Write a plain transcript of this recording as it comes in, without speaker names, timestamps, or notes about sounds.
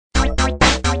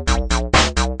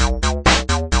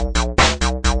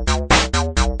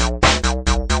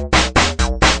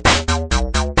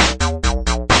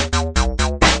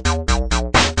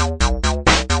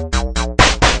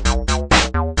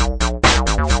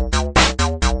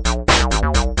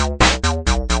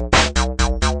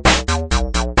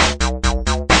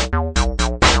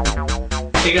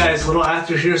Hey guys, a little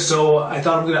after here, so I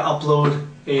thought I'm going to upload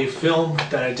a film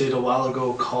that I did a while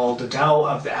ago called The Tao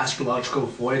of the Astrological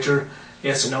Voyager.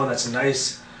 Yes or no, that's a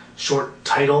nice short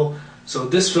title. So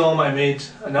this film I made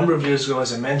a number of years ago,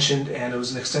 as I mentioned, and it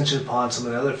was an extension upon some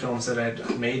of the other films that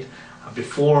I'd made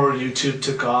before YouTube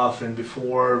took off and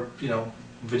before,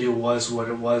 video was what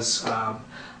it was. I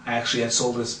actually had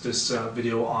sold this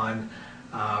video on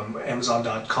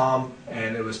Amazon.com,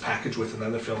 and it was packaged with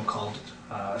another film called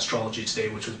Astrology Today,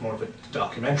 which was more of a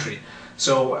documentary.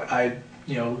 So I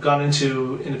got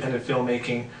into independent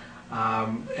filmmaking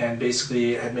and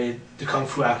basically had made the Kung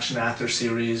Fu Action Actor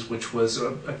series, which was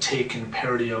a take and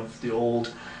parody of the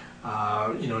old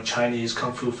Chinese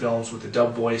Kung Fu films with the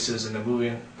dub voices and the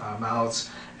moving mouths,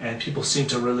 and people seemed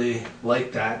to really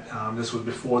like that. This was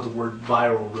before the word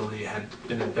viral really had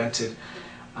been invented.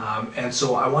 And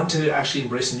so I wanted to actually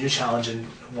embrace a new challenge and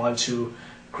want to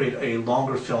create a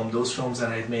longer film. Those films that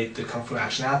I had made, the Kung Fu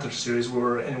Action Actor series,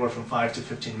 were anywhere from 5 to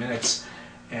 15 minutes.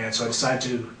 And so I decided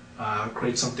to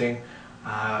create something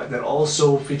that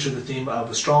also featured the theme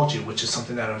of astrology, which is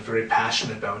something that I was very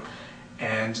passionate about.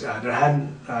 And there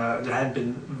hadn't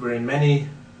been very many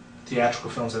theatrical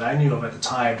films that I knew of at the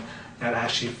time that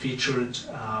actually featured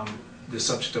the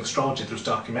subject of astrology. There's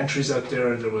documentaries out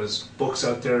there, there was books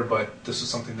out there, but this was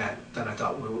something that I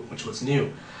thought which was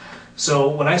new. So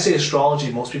when I say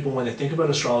astrology, most people, when they think about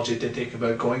astrology, they think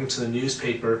about going into the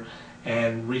newspaper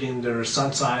and reading their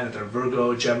sun sign, that they're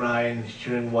Virgo, Gemini, and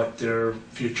hearing what their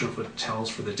future foretells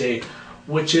for the day,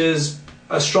 which is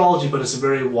astrology, but it's a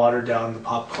very watered down, the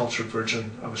pop culture version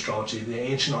of astrology, the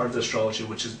ancient art of astrology,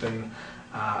 which has been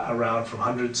around from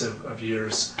hundreds of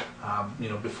years,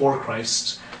 before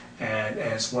Christ. And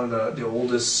it's one of the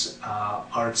oldest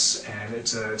arts, and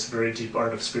it's a very deep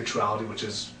art of spirituality, which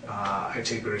is I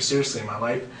take very seriously in my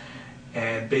life.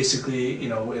 And basically,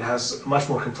 it has a much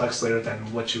more complex layer than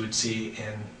what you would see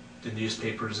in the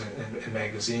newspapers and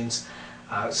magazines,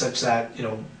 such that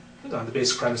the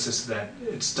basic premise is that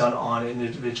it's done on an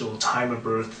individual time of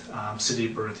birth, city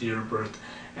of birth, year of birth,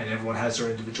 and everyone has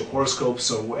their individual horoscope.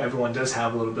 So everyone does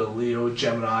have a little bit of Leo,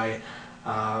 Gemini,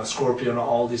 Scorpio, and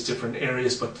all these different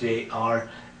areas, but they are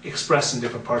expressed in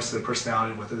different parts of their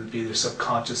personality, whether it be their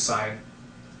subconscious side,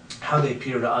 how they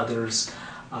appear to others,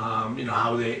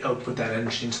 how they output that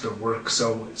energy into their work.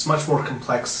 So it's much more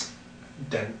complex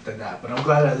than that. But I'm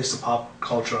glad that at least the pop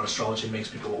culture of astrology makes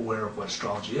people aware of what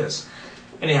astrology is.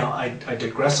 Anyhow, I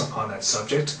digress upon that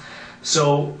subject.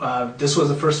 So this was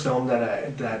the first film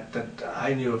that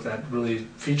I knew of that really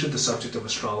featured the subject of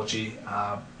astrology,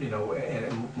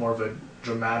 in more of a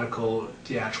dramatical,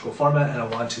 theatrical format, and I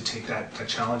wanted to take that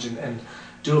challenge and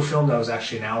do a film that was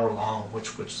actually an hour long,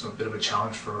 which was a bit of a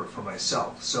challenge for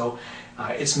myself. So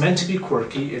it's meant to be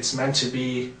quirky, it's meant to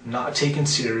be not taken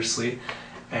seriously,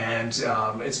 and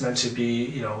it's meant to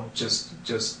be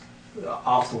just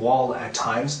off the wall at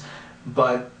times,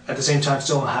 but at the same time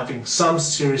still having some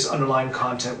serious underlying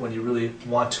content when you really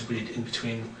want to read in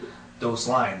between those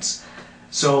lines.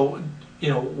 So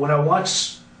when I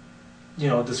watched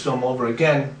this film over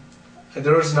again,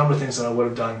 there was a number of things that I would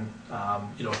have done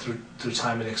through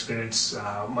time and experience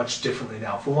much differently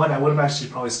now. For one, I would have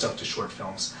actually probably stuck to short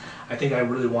films. I think I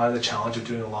really wanted the challenge of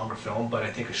doing a longer film, but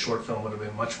I think a short film would have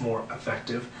been much more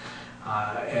effective.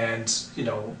 And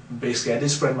basically I did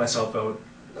spread myself out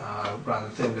rather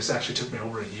thin. This actually took me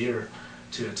over a year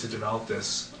to develop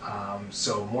this.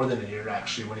 So more than a year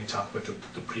actually, when you talk about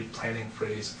the pre-planning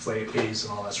phase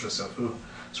and all that sort of stuff. Ooh,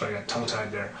 sorry, I got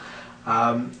tongue-tied there.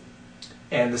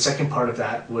 And the second part of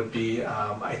that would be,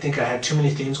 I think I had too many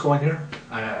themes going here.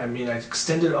 I mean, I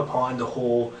extended upon the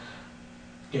whole,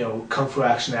 Kung Fu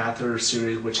Action Actor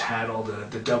series, which had all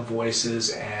the dub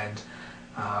voices and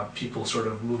people sort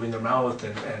of moving their mouth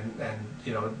and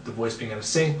the voice being out of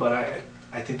sync. But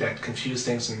I think that confused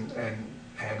things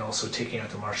and also taking out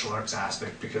the martial arts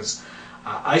aspect, because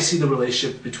I see the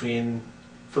relationship between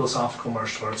philosophical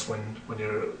martial arts when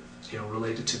you're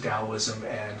related to Taoism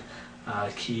and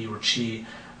Qi or Qi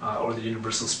or the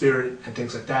universal spirit and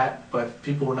things like that, but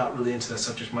people who are not really into that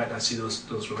subject might not see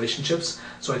those relationships.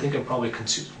 So I think I probably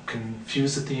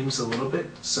confuse the themes a little bit.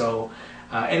 So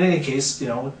in any case,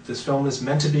 this film is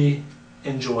meant to be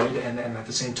enjoyed and at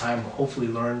the same time hopefully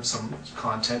learn some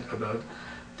content about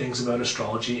things about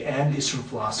astrology and Eastern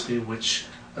philosophy, which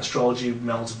astrology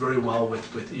melds very well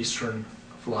with Eastern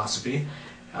philosophy.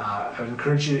 I would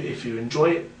encourage you, if you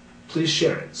enjoy it, please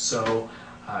share it. So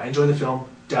enjoy the film,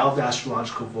 Tao of the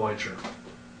Astrological Voyager.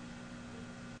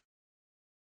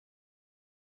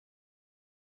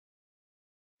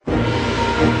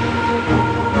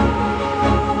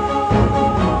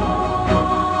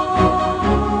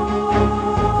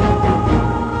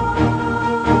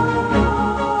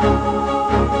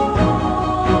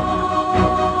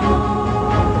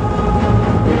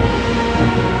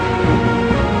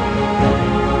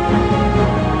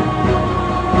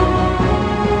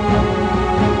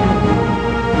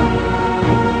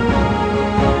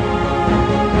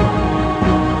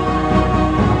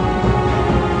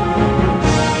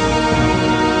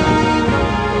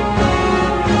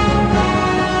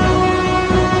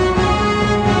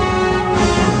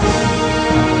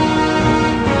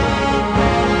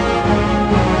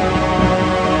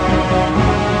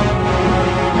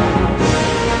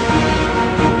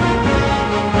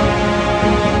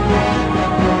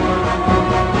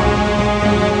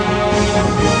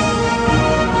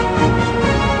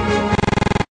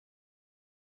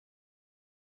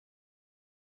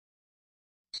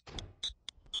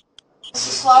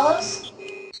 Mr. Swallows?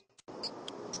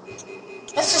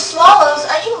 Mr. Swallows,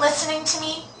 are you listening to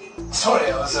me?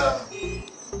 Sorry, I was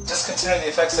just considering the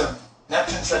effects of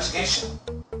Neptune's retrogression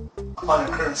upon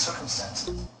your current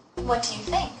circumstances. What do you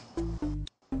think?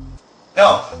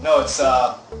 No, it's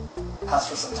passed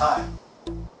for some time.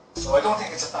 So I don't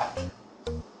think it's a factor.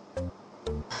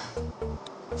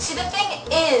 See, the thing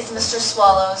is, Mr.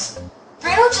 Swallows,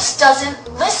 Bruno just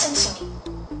doesn't listen to me.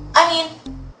 I mean,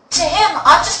 to him,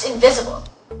 I'm just invisible.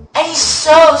 And he's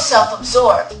so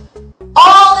self-absorbed.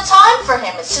 All the time for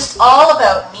him, it's just all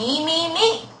about me, me,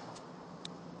 me.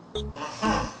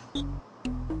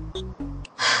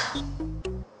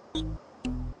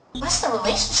 What does the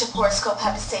relationship horoscope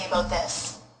have to say about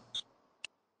this?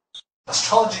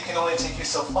 Astrology can only take you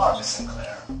so far, Miss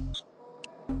Sinclair.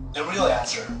 The real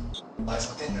answer lies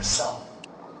within yourself.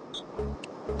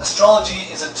 Astrology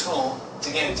is a tool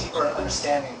to gain a deeper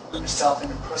understanding of yourself and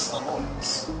your personal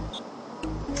motives.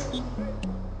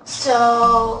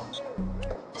 So,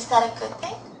 is that a good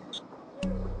thing?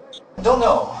 I don't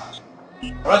know.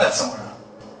 I read that somewhere.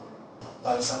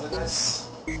 Thought it sounded nice.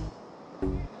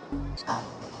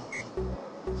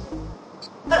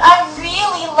 But I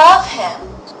really love him.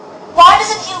 Why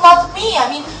doesn't he love me? I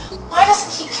mean, why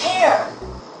doesn't he care?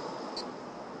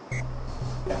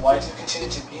 And why do you continue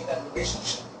to be in that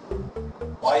relationship?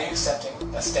 Why are you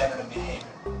accepting that standard of behavior?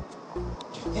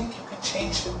 Do you think you can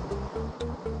change him?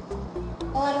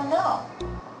 Well, I don't know.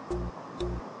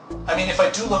 I mean, if I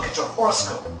do look at your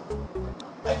horoscope,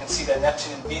 I can see that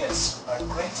Neptune and Venus are in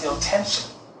a great deal of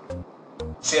tension.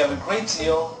 So you have a great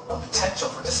deal of potential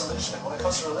for disillusionment when it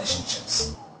comes to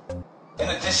relationships. In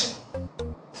addition,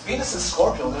 Venus is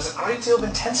Scorpio, there's a great deal of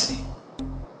intensity.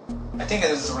 I think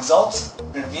as a result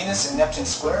of your Venus and Neptune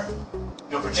square,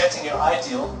 you're projecting your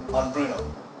ideal on Bruno.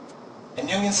 In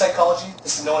Jungian psychology,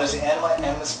 this is known as the anima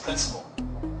animus principle.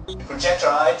 We project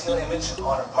our ideal image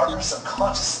on our partner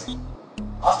subconsciously,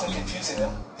 often confusing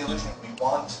them with the illusion we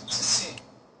want to see.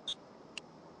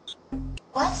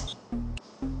 What?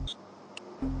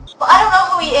 Well, I don't know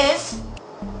who he is.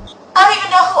 I don't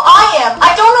even know who I am.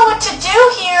 I don't know what to do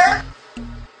here.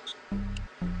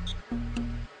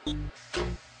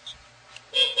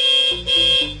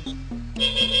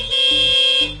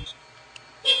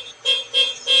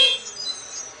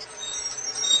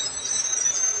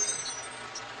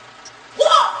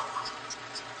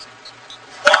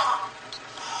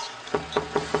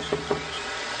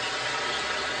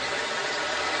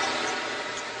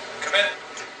 Come in.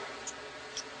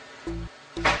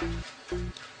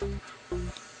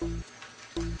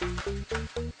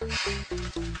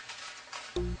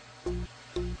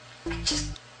 I just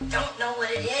don't know what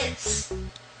it is.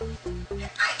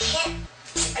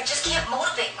 I just can't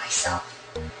motivate myself.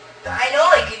 I know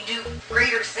I can do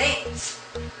greater things.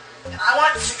 I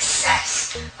want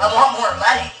success. I want more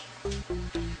money.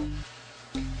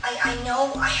 I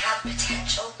know I have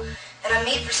potential, and I'm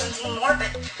made for something more,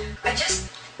 but I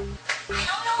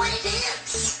don't know what it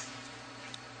is.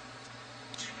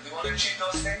 Do you really want to achieve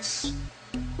those things?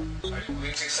 Are you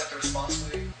willing to accept the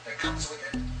responsibility that comes with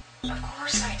it? Of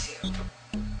course I do.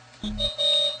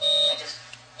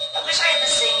 I wish I had the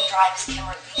same drive as Kim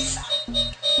or Lisa.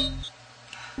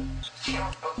 They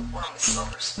were both born with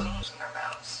silver spoons in their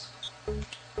mouths.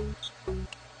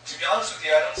 To be honest with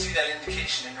you, I don't see that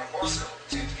indication in your horoscope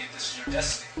to indicate this is your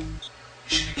destiny.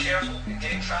 You should be careful in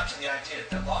getting trapped in the idea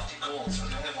that lofty goals are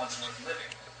the only ones worth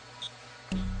living.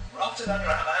 We're often under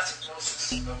a hamastic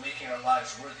gnosis about making our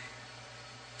lives worthy.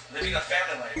 Living a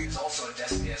family life is also a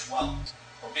destiny as well,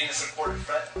 or being a supportive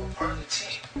friend or part of the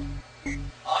team.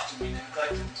 Often we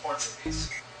neglect the importance of these.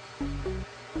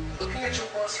 Looking at your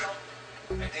horoscope,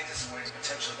 I think this is where your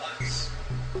potential lies.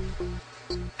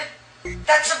 But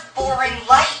that's a boring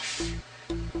life.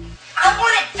 I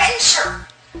want adventure.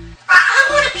 I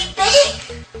want to be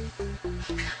big.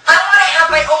 I want to have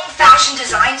my own fashion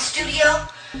design studio,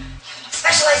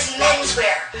 specialize in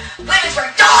menswear, women's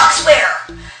wear, dogs wear.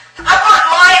 I want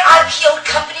my IPO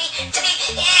company to be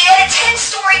in a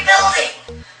 10-story building.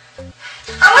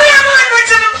 I want to have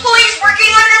hundreds of employees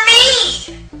working under me.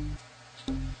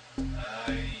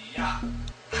 Yeah.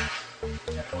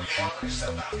 And what you want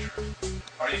yourself after?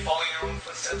 Are you following your own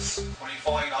footsteps, or are you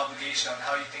following an obligation on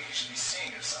how you think you should be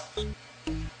seeing yourself?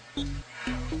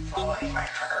 Following my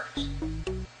heart, I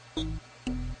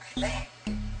think.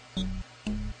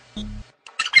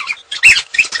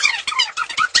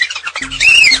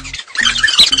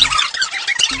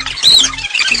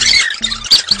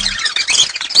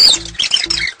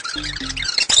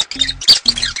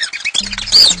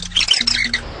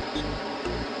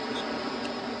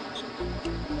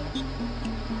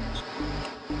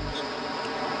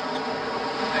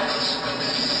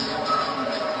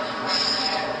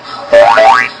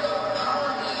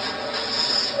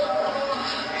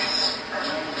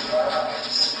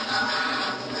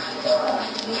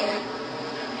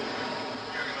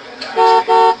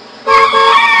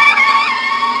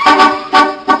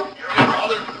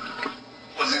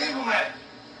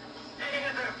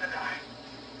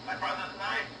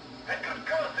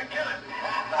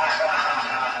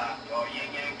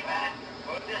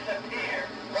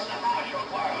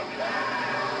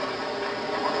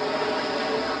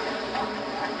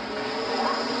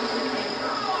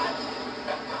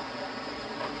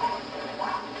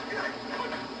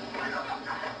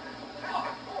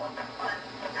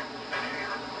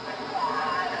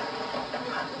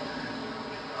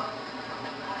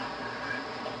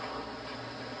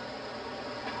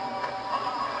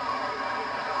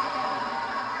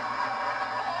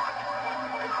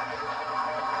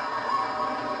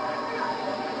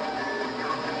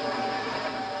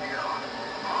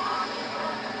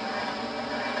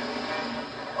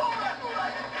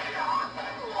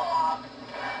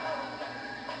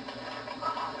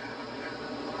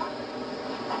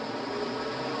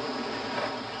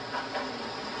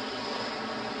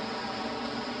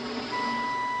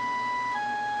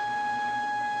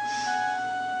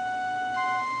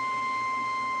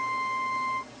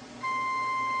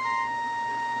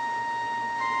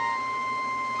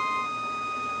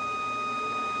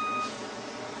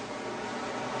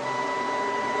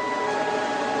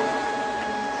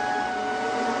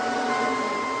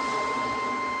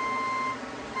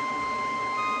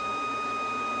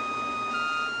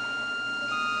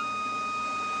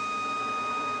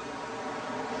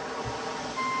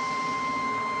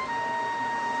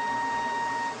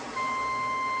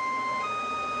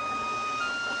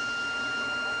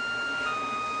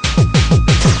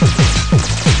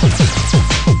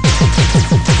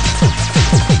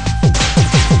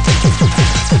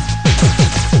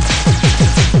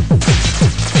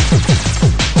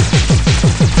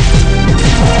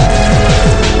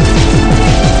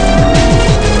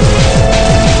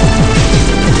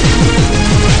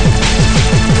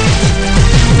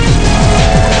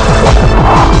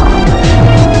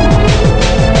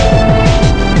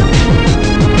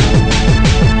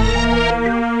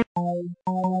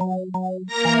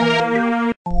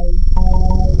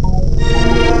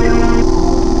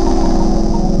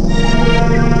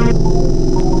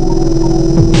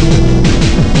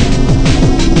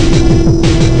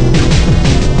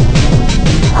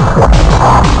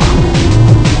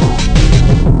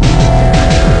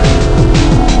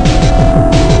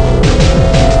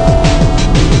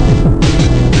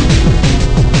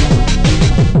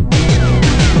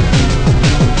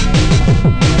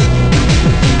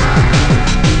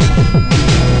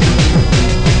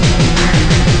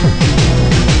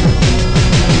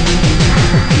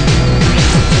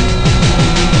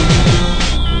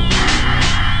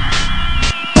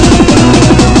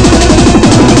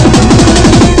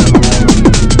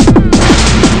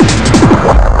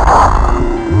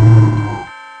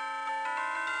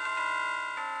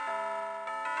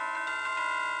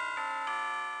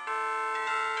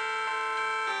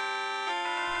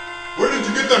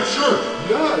 that shirt!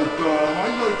 Yeah, it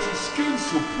highlights your skin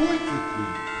so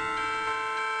pointedly.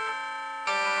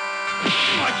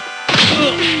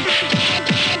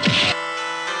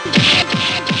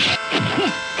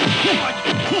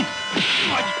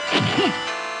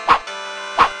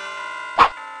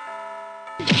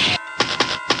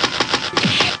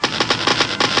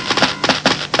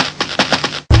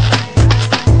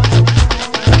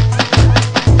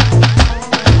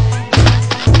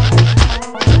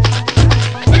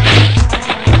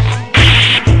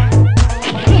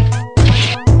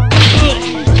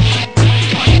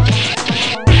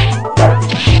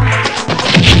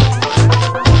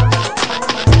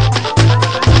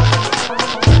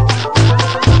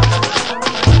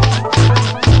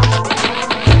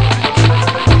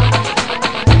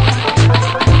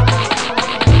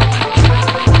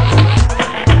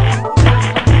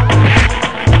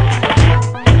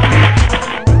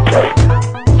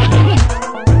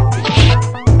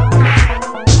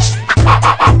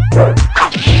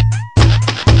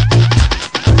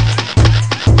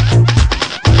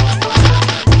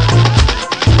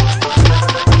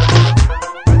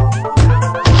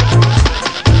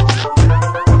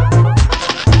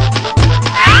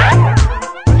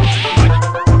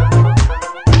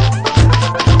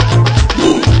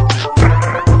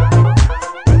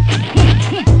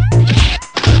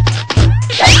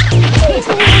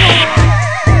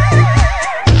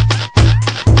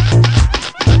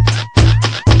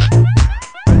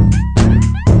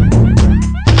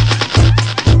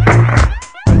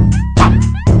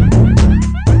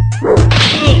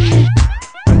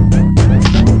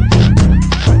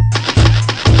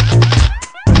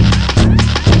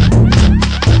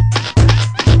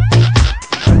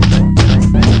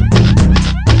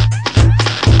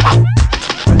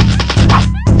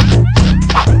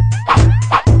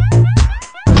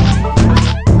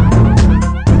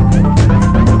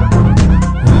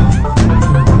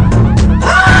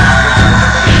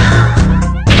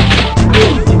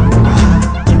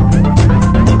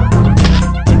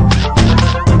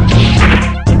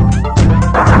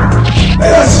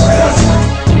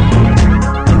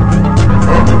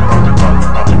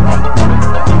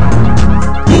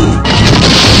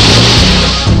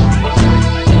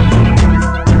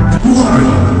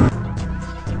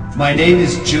 My name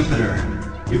is Jupiter.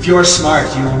 If you're smart,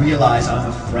 you'll realize I'm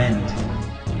a friend.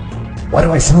 Why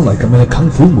do I sound like I'm in a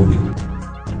kung fu movie?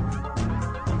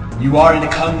 You are in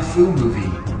a kung fu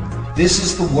movie. This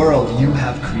is the world you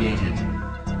have created.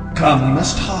 Come, we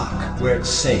must talk where it's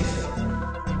safe.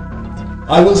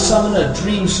 I will summon a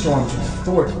dream storm to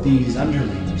thwart these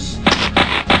underlings.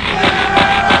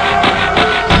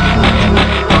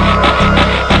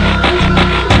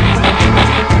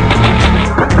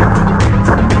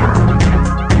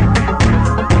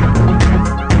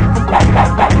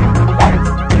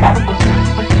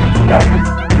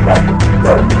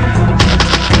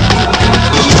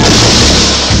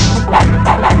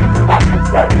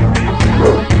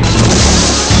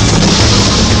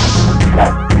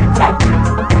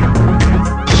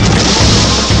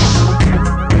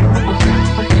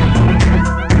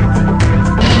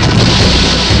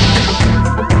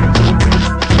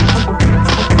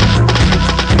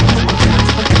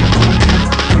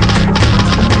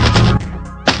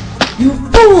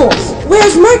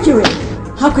 Where's Mercury?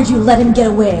 How could you let him get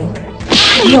away?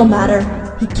 No matter.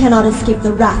 He cannot escape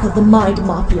the wrath of the Mind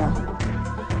Mafia.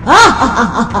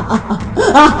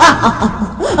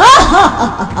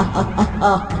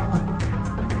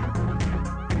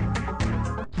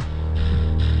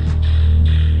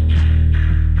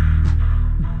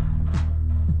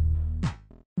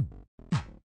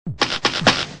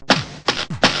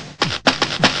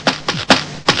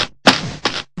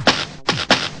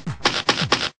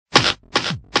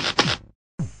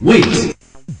 Wait!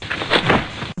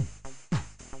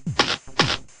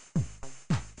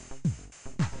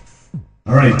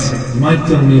 Alright, you might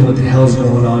tell me what the hell's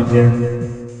going on here.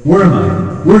 Where am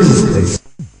I? Where's this place?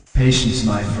 Patience,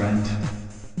 my friend.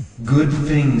 Good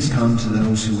things come to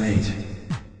those who wait.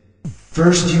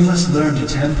 First, you must learn to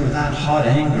temper that hot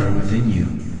anger within you.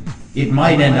 It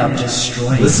might end up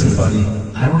destroying you. Listen, buddy,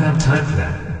 I don't have time for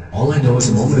that. All I know is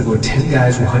a moment ago 10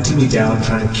 guys were hunting me down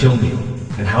trying to kill me.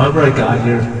 And however I got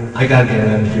here, I gotta get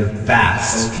out of here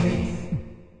fast. Okay.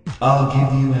 I'll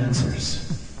give you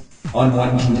answers. On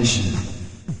one condition.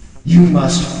 You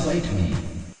must fight me.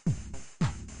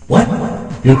 What?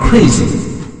 You're crazy.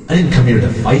 I didn't come here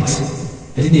to fight.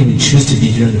 I didn't even choose to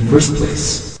be here in the first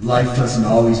place. Life doesn't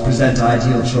always present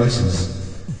ideal choices.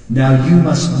 Now you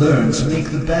must learn to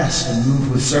make the best and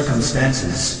move with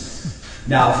circumstances.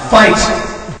 Now fight!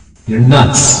 You're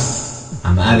nuts.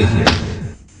 I'm out of here.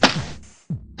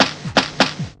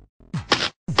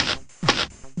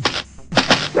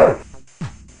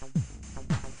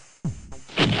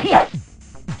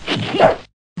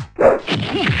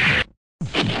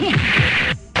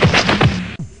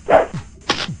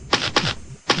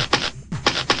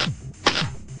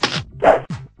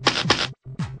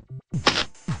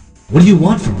 What do you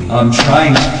want from me? I'm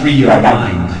trying to free your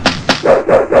mind.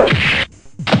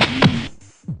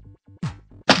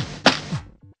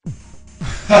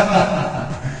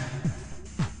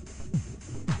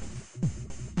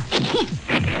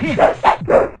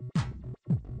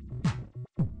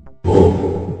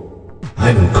 Whoa.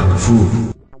 I know Kung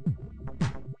Fu.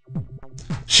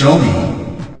 Show me.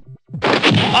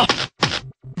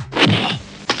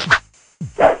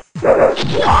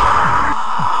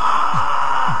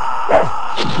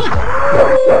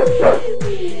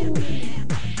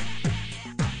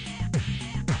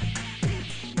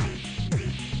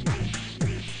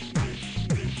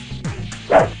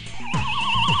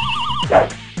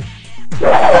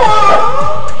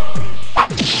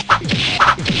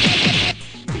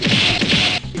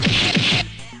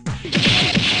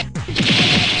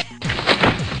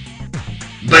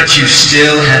 But you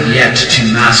still have yet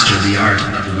to master the art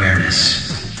of awareness.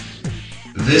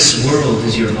 This world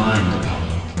is your mind,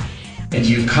 Apollo, and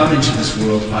you've come into this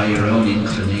world by your own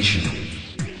inclination.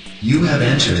 You have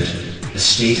entered the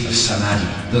state of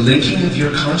samadhi, the linking of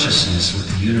your consciousness with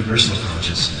the universal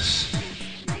consciousness.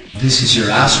 This is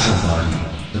your astral body,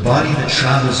 the body that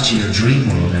travels to your dream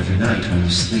world every night when you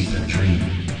sleep and dream.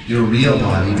 Your real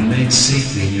body remains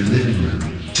safely in your living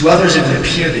room. To others it would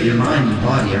appear that your mind and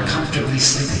body are comfortably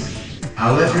sleeping.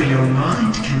 However, your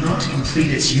mind cannot complete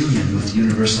its union with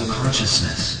universal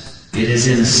consciousness. It is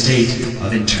in a state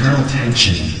of internal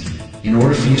tension. In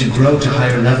order for you to grow to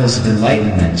higher levels of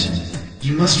enlightenment,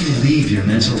 you must relieve your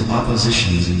mental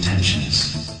oppositions and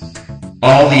tensions.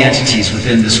 All the entities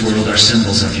within this world are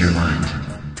symbols of your mind.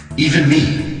 Even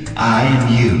me, I am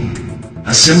you,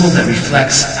 a symbol that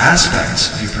reflects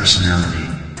aspects of your personality.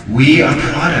 We are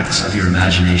products of your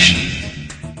imagination.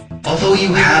 Although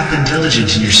you have been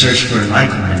diligent in your search for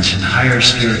enlightenment and higher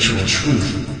spiritual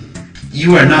truth,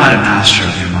 you are not a master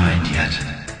of your mind yet.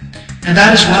 And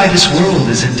that is why this world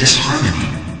is in disharmony.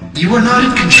 You are not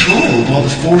in control of all the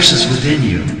forces within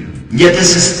you. Yet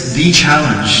this is the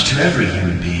challenge to every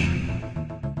human being.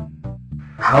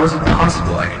 How is it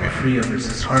possible I can be free of this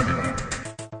disharmony?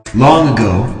 Long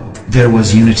ago, there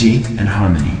was unity and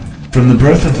harmony. From the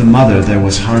birth of the mother there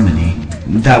was harmony.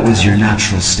 That was your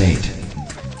natural state.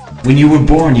 When you were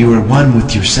born, you were one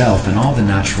with yourself and all the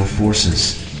natural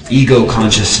forces. Ego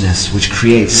consciousness, which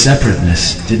creates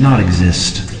separateness, did not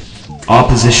exist.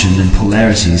 Opposition and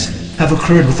polarities have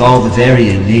occurred with all the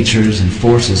varying natures and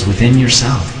forces within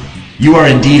yourself. You are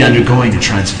indeed undergoing a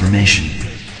transformation.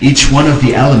 Each one of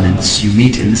the elements you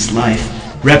meet in this life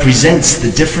represents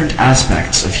the different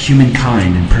aspects of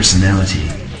humankind and personality.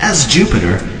 As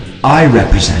Jupiter, I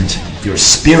represent your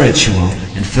spiritual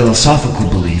and philosophical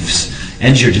beliefs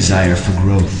and your desire for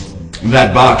growth.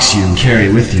 That box you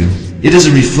carry with you, it is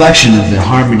a reflection of the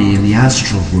harmony in the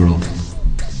astral world.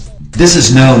 This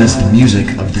is known as the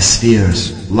music of the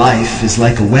spheres. Life is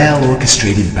like a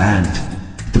well-orchestrated band.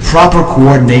 The proper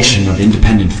coordination of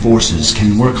independent forces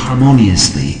can work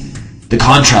harmoniously. The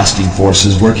contrasting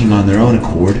forces working on their own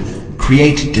accord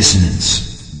create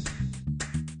dissonance.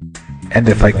 And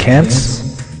if I can't?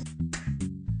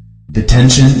 The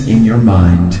tension in your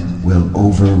mind will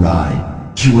override.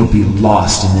 You will be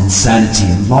lost in insanity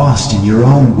and lost in your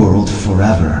own world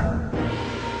forever.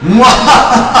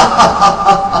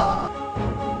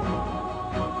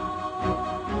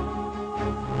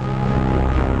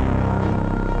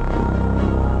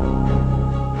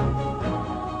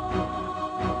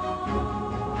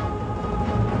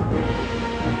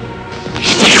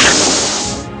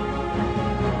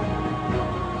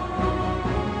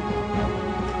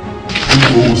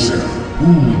 Who goes there?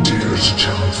 Who dares to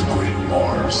challenge the great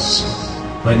Mars?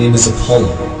 My name is Apolo.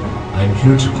 I am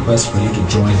here to request for you to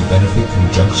join the Benefic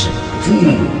Conjunction.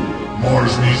 Fool!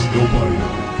 Mars needs nobody.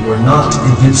 You are not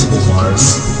invincible,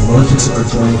 Mars. The malefics are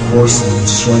joining forces and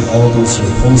destroying all those who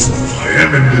oppose them. I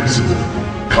am invincible.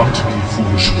 Come to me,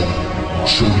 foolish one. I'll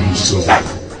show you so.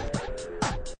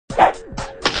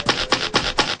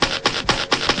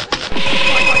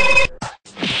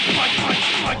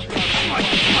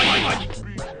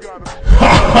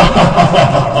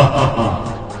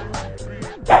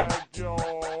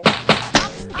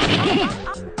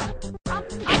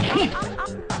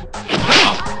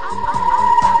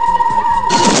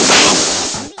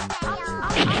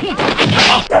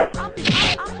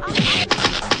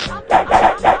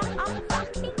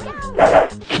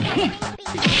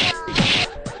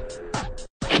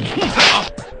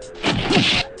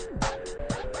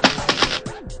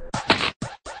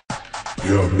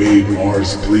 You have made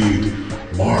Mars bleed.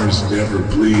 Mars never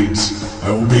bleeds.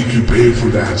 I will make you pay for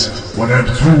that. When I'm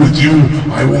through with you,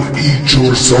 I will eat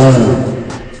your soul.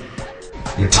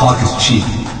 Your talk is cheap.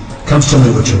 Come show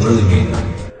me what you're really made of.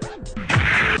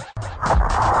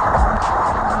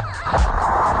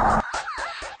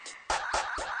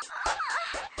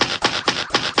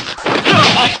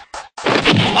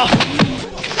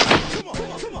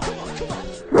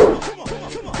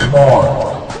 Come on.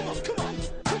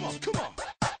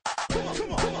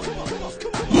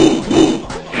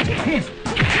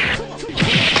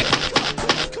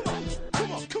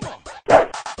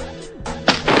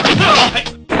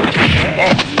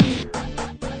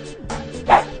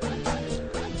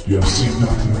 You have seen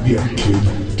nothing yet,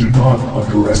 kid. Do not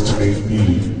underestimate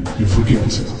me. You forget,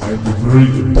 I am the very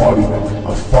embodiment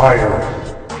of fire.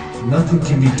 Nothing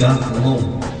can be done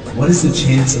alone. What is the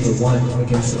chance of the one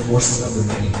against the forces of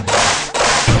the many?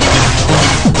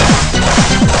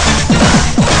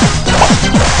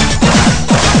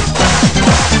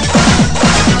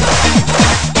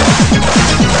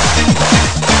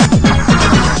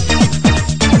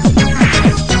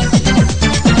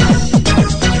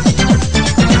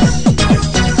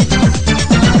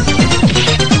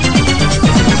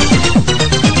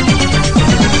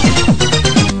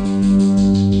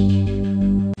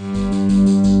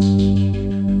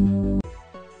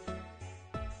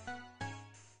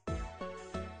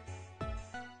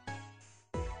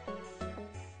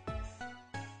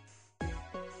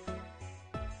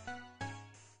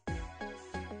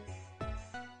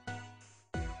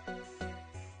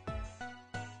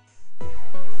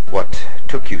 What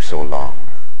took you so long?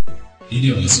 You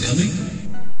knew I was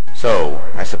coming? So,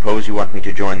 I suppose you want me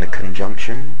to join the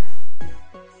conjunction?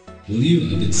 Will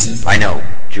you? I've been sent. I know.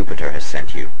 Jupiter has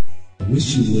sent you. I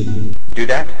wish you wouldn't. Do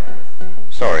that?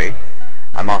 Sorry.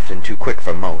 I'm often too quick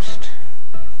for most.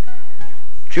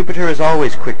 Jupiter is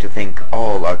always quick to think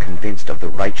all are convinced of the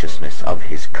righteousness of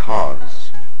his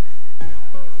cause.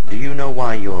 Do you know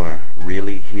why you're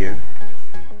really here?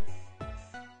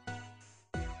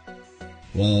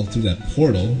 Well, through that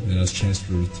portal, and I was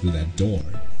transferred through that door.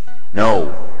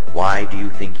 No. Why do you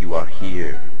think you are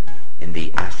here, in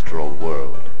the Astral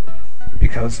World?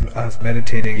 Because I was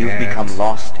meditating. You've become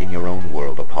lost in your own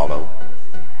world, Apollo.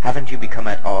 Haven't you become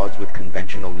at odds with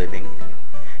conventional living?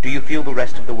 Do you feel the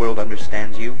rest of the world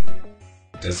understands you?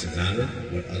 Does it matter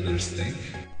what others think?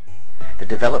 The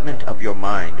development of your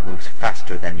mind moves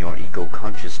faster than your ego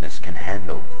consciousness can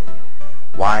handle.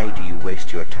 Why do you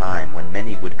waste your time when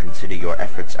many would consider your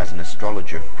efforts as an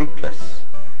astrologer fruitless?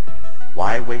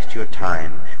 Why waste your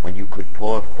time when you could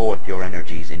pour forth your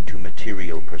energies into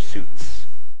material pursuits?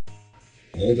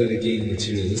 All that I gain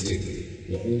materialistically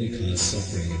will only cause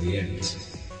suffering in the end.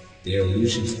 They are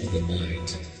illusions of the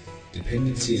mind.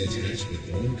 Dependency and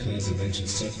attachment will only cause eventual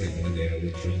suffering when they are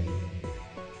withdrawn.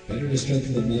 Better to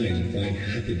strengthen the mind and find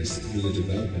happiness through the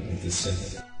development of the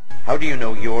self. How do you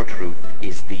know your truth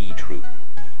is the truth?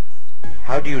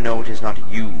 How do you know it is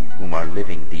not you whom are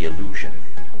living the illusion?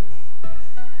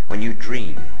 When you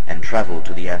dream and travel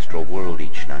to the astral world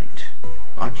each night,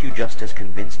 aren't you just as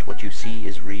convinced what you see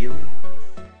is real?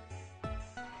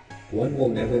 One will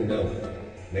never know.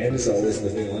 Man is always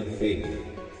living on faith.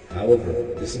 However,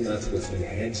 this is not what's been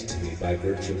handed to me by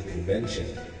virtue of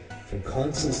convention. From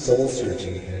constant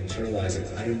soul-searching and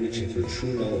internalizing, I am reaching for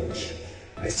true knowledge.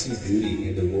 I see beauty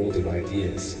in the world of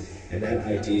ideas, and that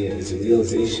idea is a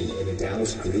realization in the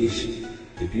Tao's creation,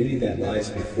 the beauty that lies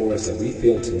before us that we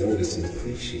fail to notice and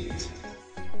appreciate.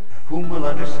 Whom will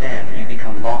understand when you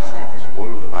become lost in this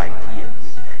world of ideas?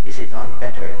 Is it not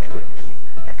better to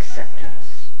keep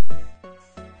acceptance?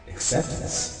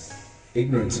 Acceptance?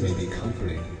 Ignorance may be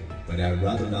comforting, but I'd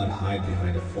rather not hide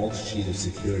behind a false sheet of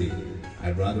security.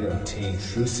 I'd rather obtain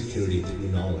true security through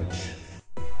knowledge.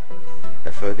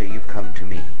 The further you've come to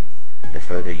me, the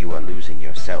further you are losing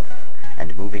yourself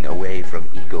and moving away from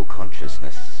ego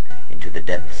consciousness into the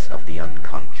depths of the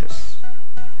unconscious.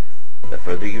 The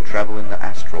further you travel in the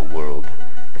astral world,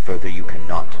 the further you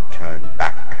cannot turn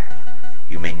back.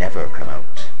 You may never come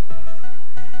out.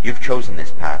 You've chosen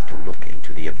this path to look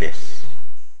into the abyss.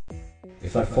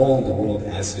 If I fall in the world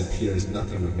as it appears,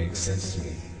 nothing would make sense to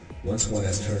me. Once one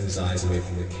has turned his eyes away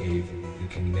from the cave, you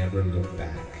can never look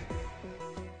back.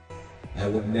 I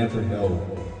will never know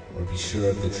or be sure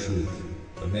of the truth.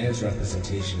 A man's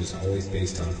representation is always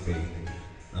based on faith.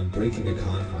 I'm breaking the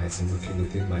confines and looking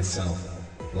within myself.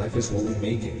 Life is what we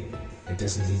make it. It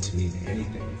doesn't need to mean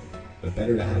anything, but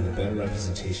better to have a better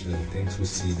representation of the things we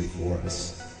see before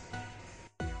us.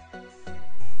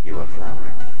 You are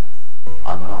flowering,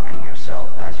 unlocking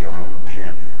yourself as your own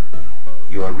gem.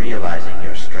 You are realizing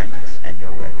your strengths and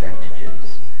your advantages.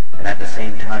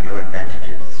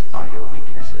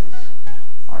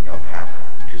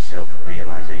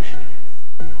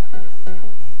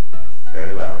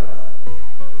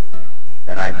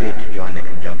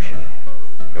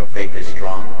 faith is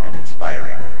strong and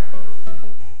inspiring.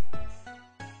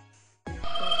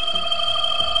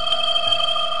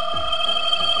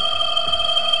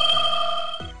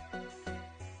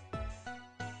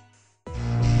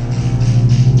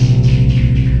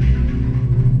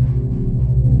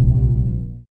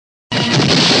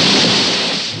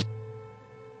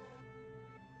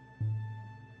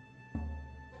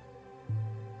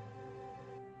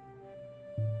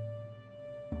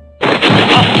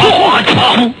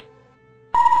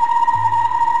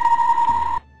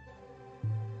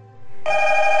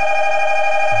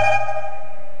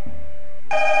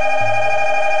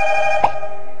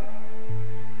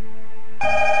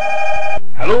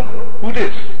 Hello? Who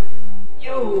this?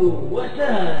 Yo, what's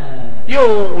up?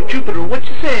 Yo, Jupiter, what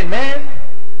you saying, man?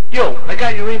 Yo, I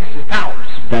got Uranus' powers.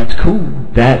 That's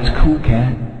cool,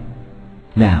 Cat.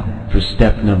 Now, for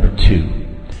step number 2.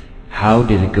 How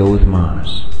did it go with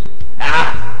Mars?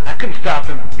 I couldn't stop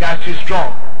him. Guy's too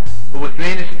strong. But with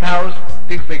Uranus' powers,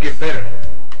 things may get better.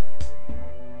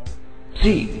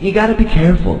 See, you gotta be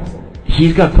careful.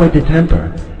 He's got quite the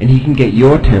temper, and he can get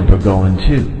your temper going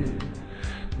too.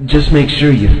 Just make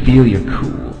sure you feel you're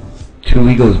cool. Two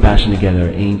egos bashing together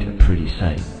ain't a pretty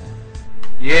sight.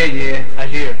 Yeah, I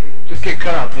hear. Just get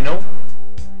cut off, you know?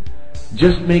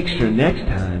 Just make sure next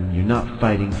time you're not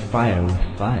fighting fire with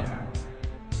fire.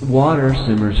 Water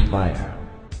simmers fire.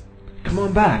 Come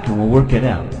on back and we'll work it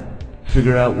out.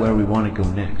 Figure out where we want to go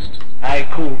next. Alright,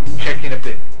 cool. Check in a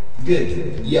bit.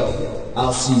 Good. Yo,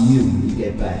 I'll see you when you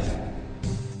get back.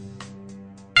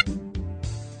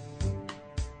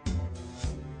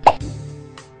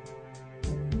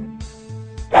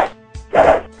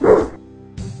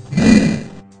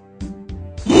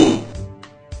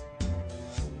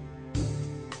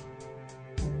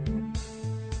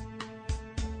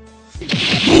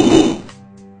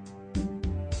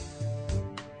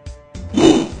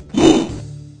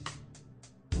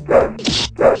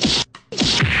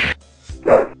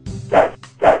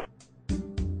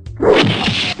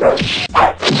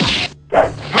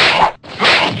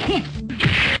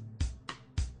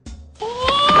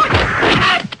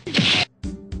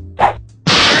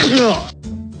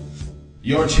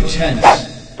 You're too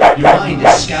tense. Your mind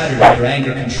is scattered and your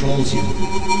anger controls you.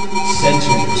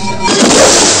 Center yourself.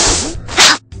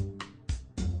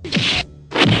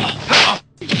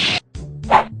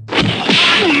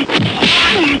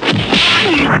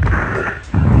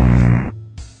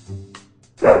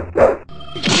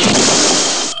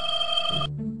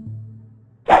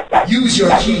 Use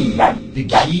your key. The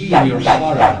key in your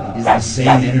aura is the same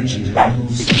energy that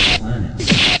moves the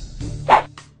planets.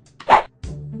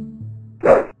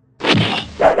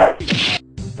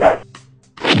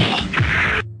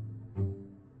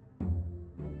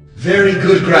 Very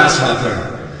good,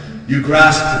 Grasshopper. You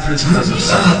grasp the principles of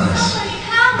separateness.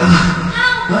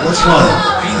 What's wrong?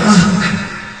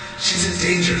 She's in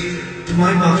danger. The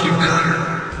mind mafia got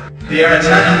her. They are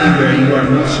attacking you where you are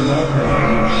most vulnerable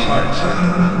in your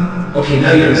heart. Okay,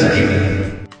 now you're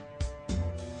exaggerating.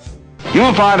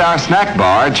 You'll find our snack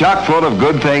bar chock full of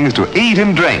good things to eat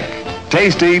and drink.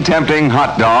 Tasty, tempting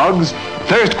hot dogs,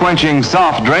 thirst-quenching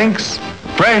soft drinks,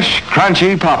 fresh,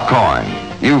 crunchy popcorn.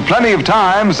 You've plenty of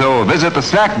time, so visit the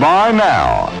snack bar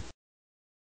now.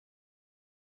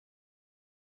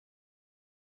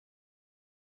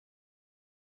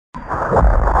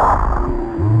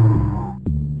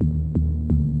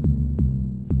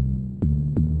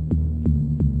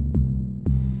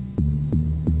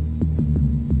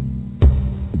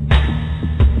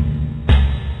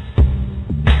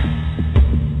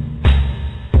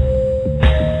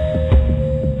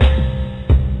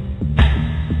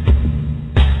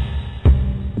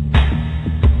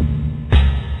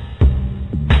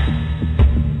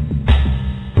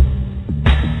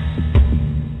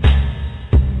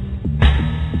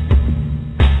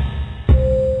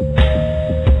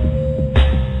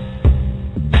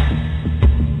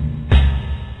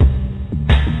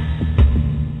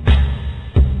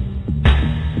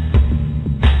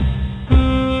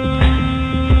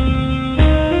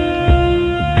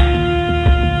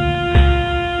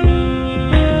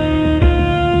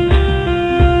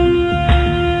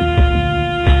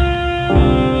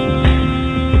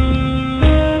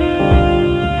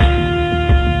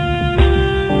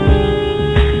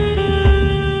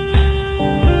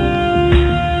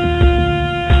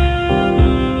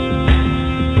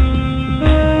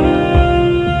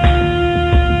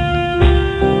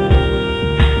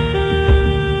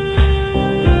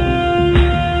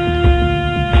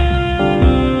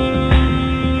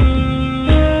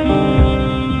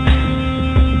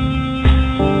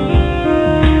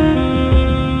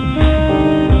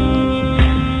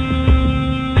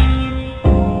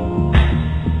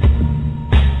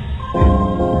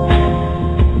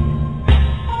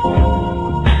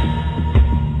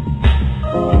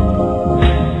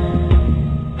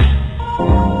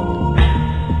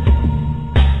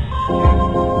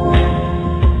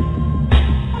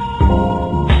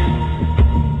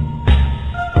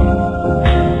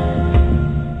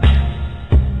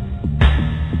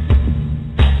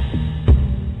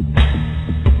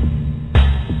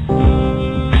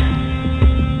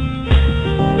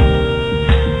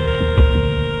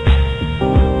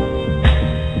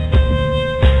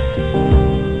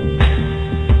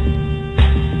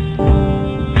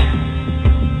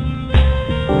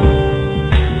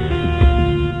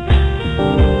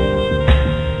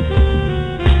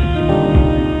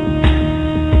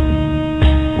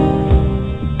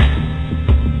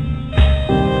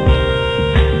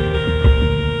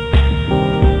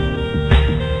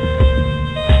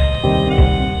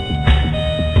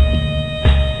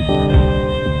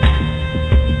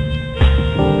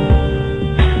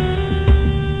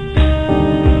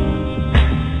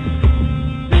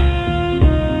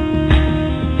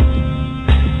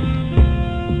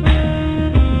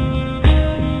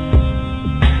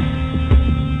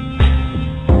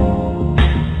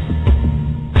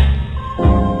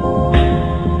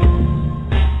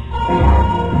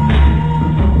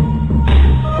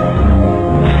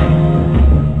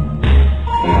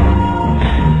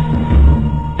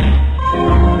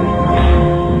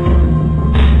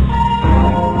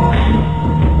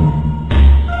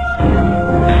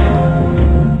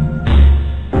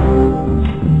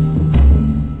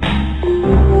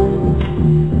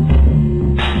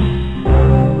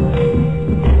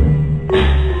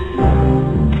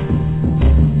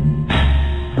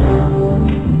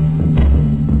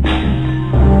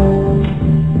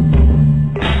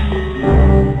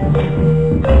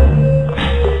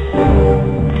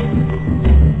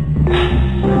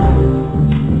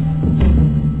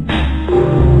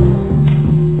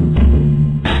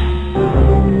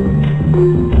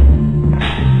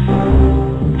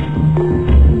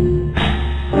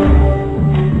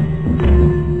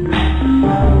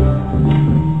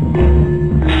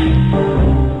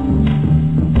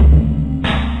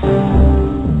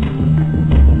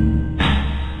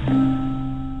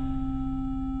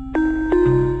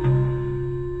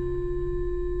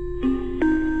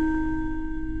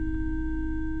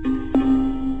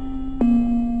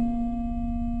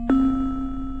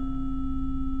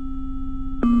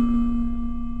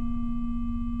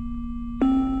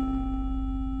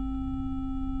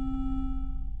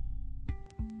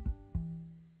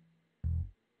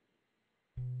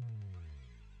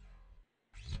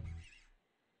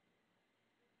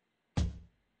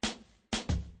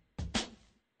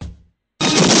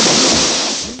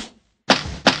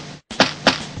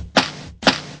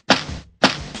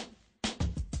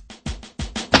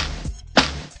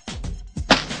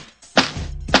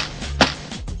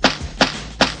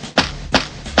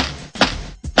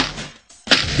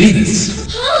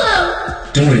 Venus!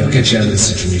 Apollo! Don't worry, I'll get you out of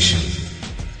this situation.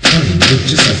 Funny, you look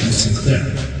just like Miss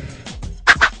Sinclair.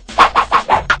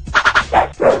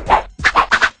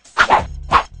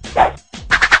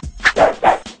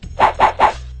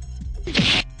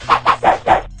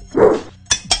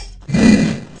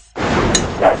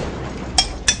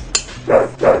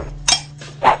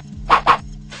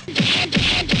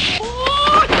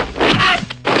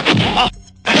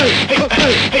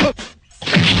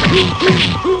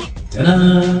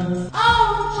 Ta-da! Oh,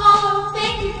 Apollo,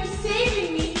 thank you for saving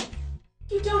me.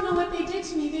 You don't know what they did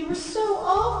to me. They were so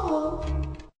awful.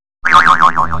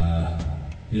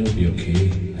 It'll be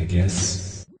okay, I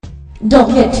guess.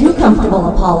 Don't get too comfortable,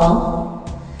 Apollo.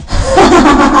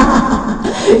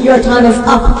 Your time is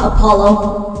up,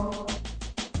 Apollo.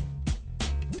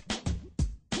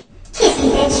 Kiss me,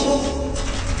 bitch.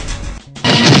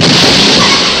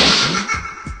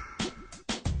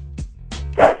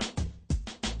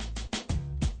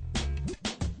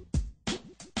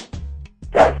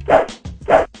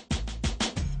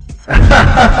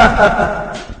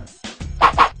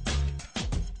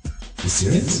 You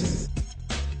serious?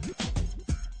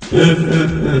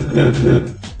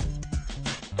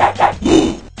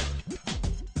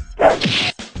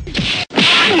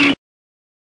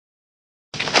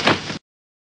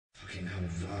 Fucking hell,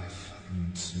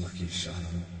 fucking lucky shot.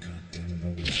 God damn it,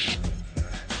 nobody's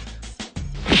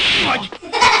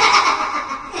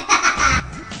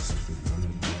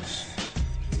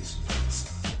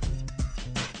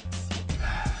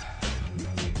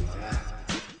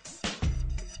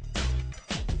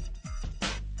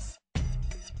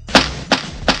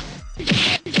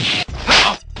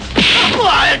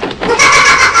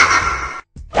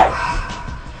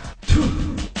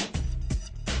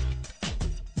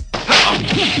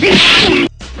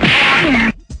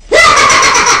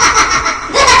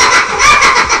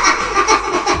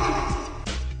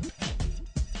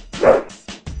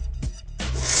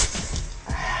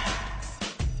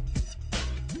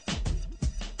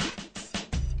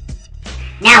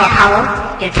Now,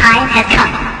 Apollo, your time has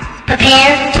come.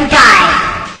 Prepare to die.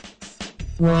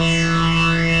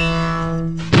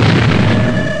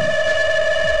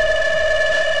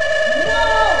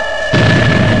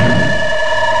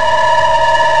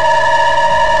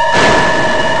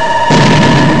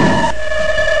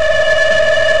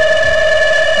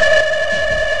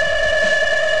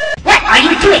 What are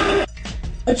you doing?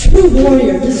 A true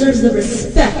warrior deserves the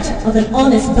respect of an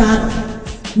honest battle,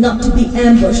 not to be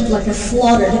ambushed like a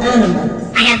slaughtered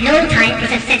animal. I have no time for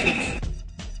such sentiments.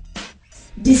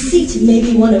 Deceit may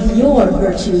be one of your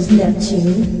virtues,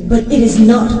 Neptune, but it is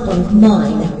not one of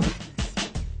mine.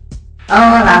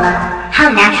 Oh, Lala, how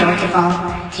natural to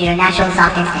fall to your natural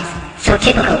soft instincts, so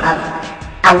typical of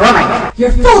a woman.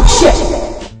 You're full of shit!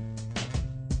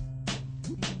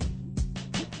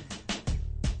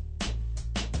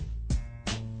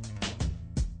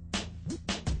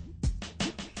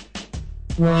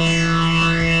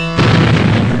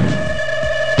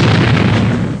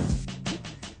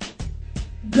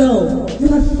 Go. You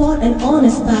have fought an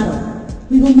honest battle.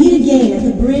 We will meet again at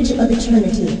the bridge of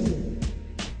eternity.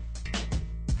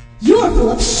 You're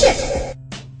full of shit!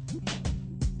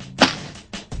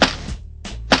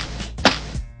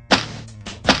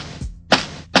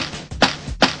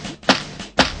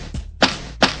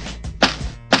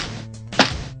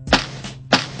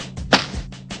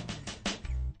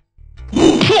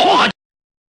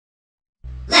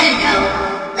 Let him go.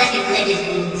 Let him live his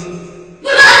wounds.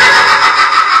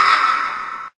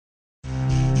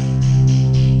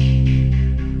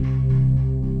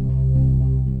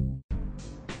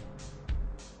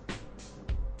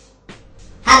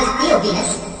 How does it feel,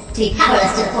 Venus, to be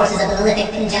powerless to the forces of the malefic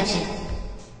conjunction?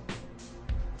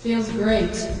 Feels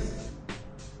great.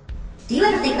 Do you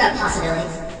ever think about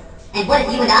possibilities? And what if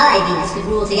you and I, Venus, could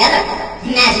rule together?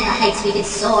 Imagine the heights we could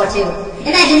soar to.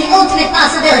 Imagine the ultimate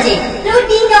possibility. There would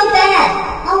be no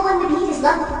bad. All one would need is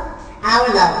love.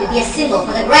 Our love could be a symbol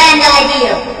for the grand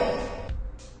ideal.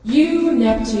 You,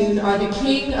 Neptune, are the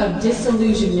king of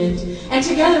disillusionment, and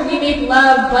together we make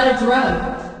love but a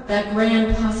drug. That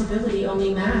grand possibility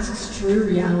only masks true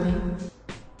reality.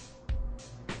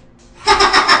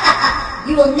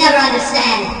 You will never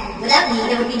understand. Without me,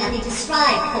 there would be nothing to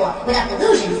strive for. Without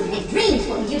illusions and dreams,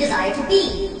 what would you desire to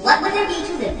be? What would there be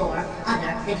to live for,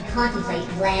 other than to contemplate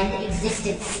bland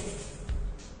existence?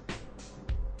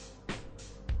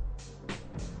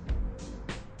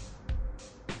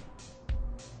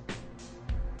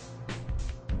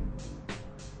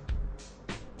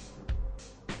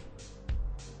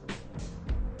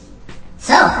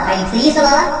 So, are you pleased,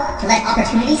 Alana, to let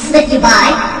opportunity slip you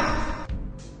by?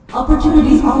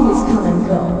 Opportunities always come and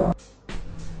go.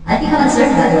 I've become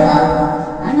uncertain about you,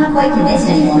 Apolo. I'm not quite convinced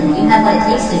anymore that you have what it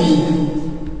takes to be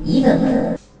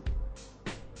evil.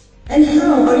 And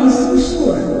how are you so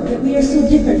sure that we are so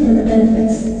different from the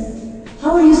benefics?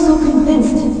 How are you so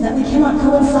convinced that we cannot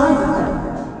coincide with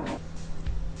them?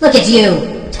 Look at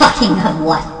you! Talking of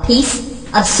what? Peace?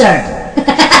 Absurd.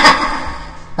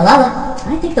 Alala,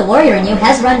 I think the warrior in you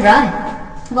has run dry.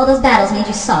 Have all those battles made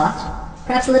you soft?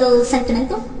 Perhaps a little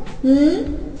sentimental?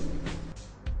 Hmm?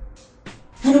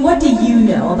 And what do you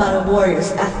know about a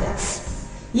warrior's ethics?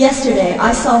 Yesterday,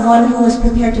 I saw one who was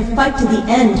prepared to fight to the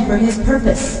end for his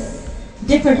purpose.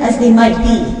 Different as they might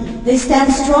be, they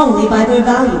stand strongly by their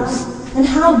values. And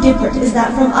how different is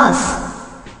that from us?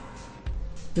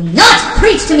 Do not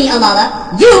preach to me,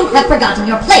 Alala! You have forgotten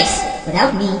your place!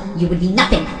 Without me, you would be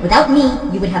nothing. Without me,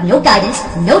 you would have no guidance,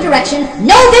 no direction,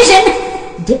 no vision!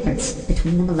 Difference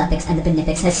between the malefics and the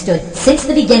benefics has stood since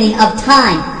the beginning of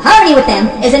time. Harmony with them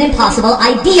is an impossible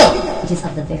ideal. It is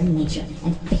of the very nature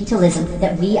and fatalism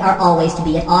that we are always to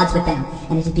be at odds with them.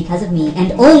 And it is because of me,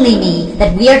 and only me,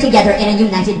 that we are together in a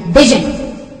united vision.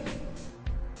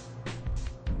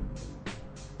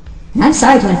 And I'm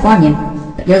sorry to inform you,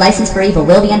 but your license for evil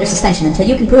will be under suspension until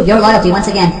you can prove your loyalty once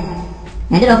again.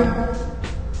 Hand it over.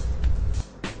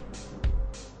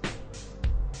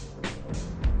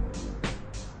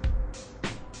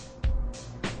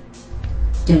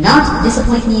 Do not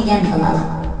disappoint me again, Alala.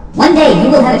 One day you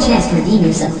will have a chance to redeem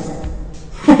yourself.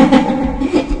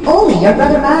 If only your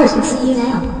brother Mars could see you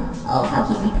now. Oh, how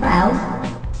he'd be proud.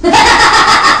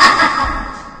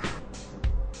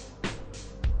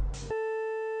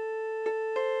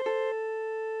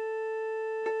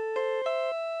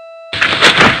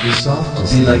 Your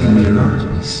softness be like a mirror,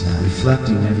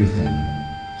 reflecting everything,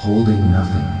 holding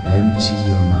nothing. Empty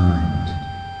your mind.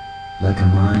 Like a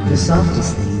mind the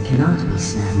softest thing cannot be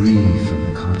snapped. Free from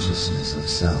the consciousness of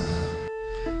self.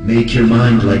 Make your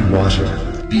mind like water.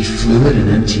 Be fluid and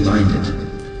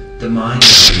empty-minded. The mind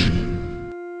is free.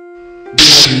 Be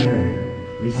like a mirror,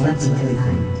 reflecting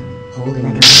everything, holding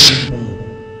like a babe.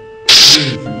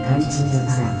 Free from the consciousness of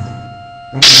self.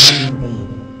 Like a young babe.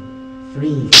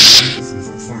 Free from the consciousness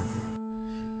of self.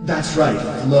 That's right,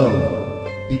 flow.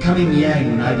 Becoming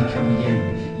yang when I become yang.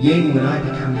 Yang when I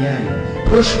become yang.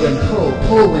 Push when pull,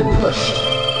 pull when pushed.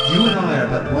 You and I are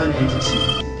but one entity.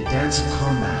 The dance of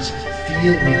combat.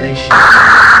 Feel relation.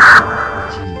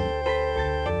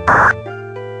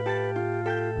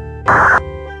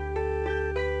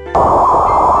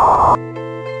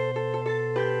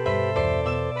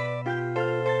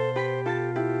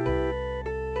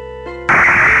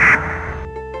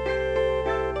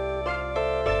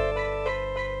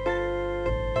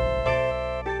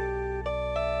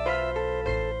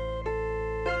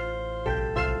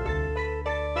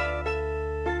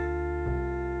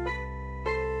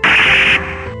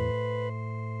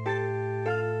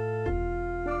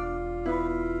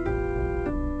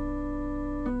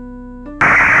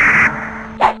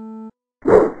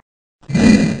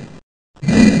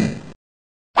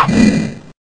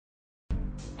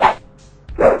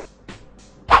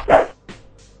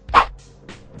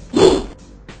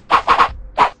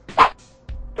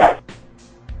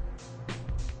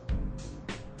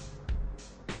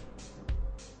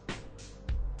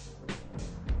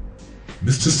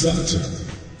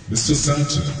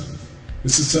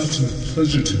 Mr. Saturn,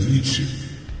 pleasure to meet you.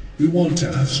 We want to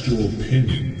ask your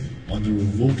opinion on the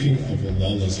revoking of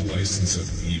Alala's license of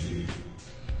evil.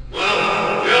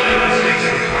 Well, we'll make mistakes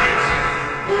sometimes.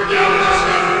 Poor gal just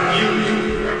got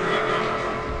confused.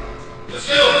 But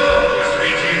still, just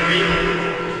maintain her evil.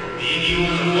 Being evil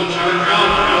is a full-time job,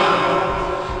 you know.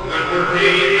 You gotta work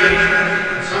day and night,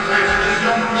 and sometimes you just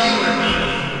don't feel like being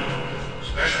evil.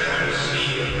 Especially when you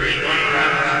see a great bunny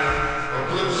rabbit or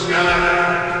blue sky.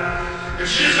 If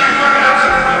she just got fucking up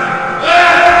something.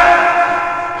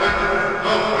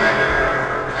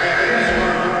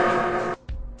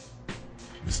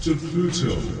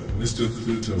 Mr.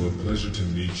 Pluto, a pleasure to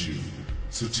meet you.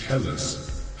 So tell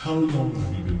us, how long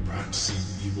have you been practicing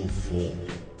evil for?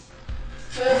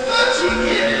 For 30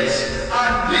 years,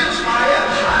 I've built my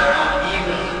empire on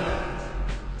evil.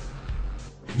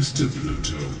 Mr.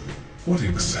 Pluto, what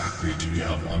exactly do you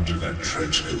have under that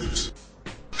trench coat?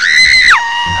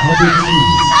 And how do you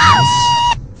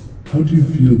feel, How do you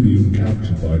feel being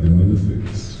captured by the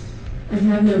malefics? I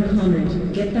have no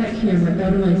comment. Get that camera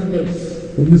out of my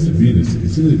face. Well, Miss Venus,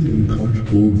 isn't it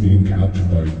uncomfortable being captured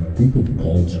by a group of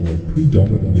gods who are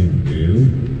predominantly male?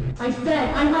 I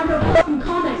said I have no fucking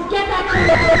comments. Get that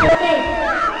camera out of my face!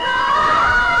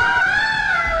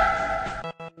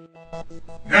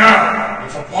 Now,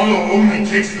 if Apollo only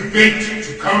takes the bait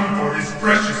to come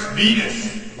Venus.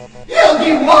 He'll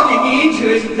be walking me into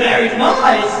his very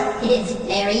demise. His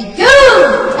very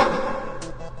good!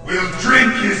 We'll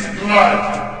drink his blood.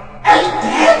 And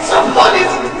dance upon his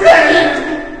grave.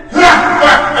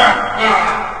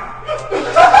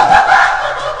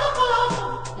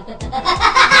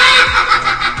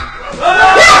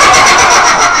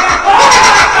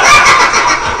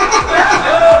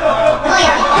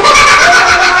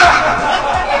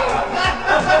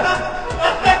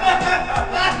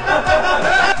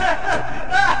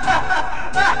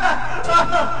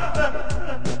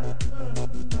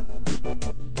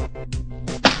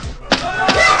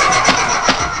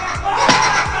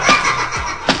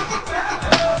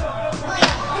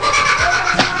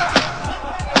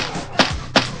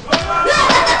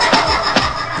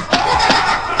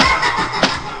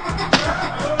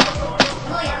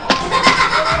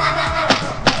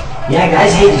 Yeah,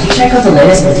 guys, hey, did you check out the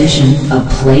latest edition of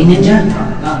Play Ninja?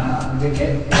 No, I didn't get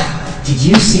it. Did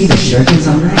you see the shirkins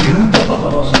on that, girl?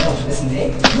 Oh, listen,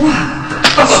 Dave. Sorry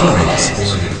to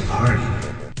spoil your party.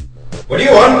 What do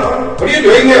you want? What are you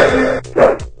doing here?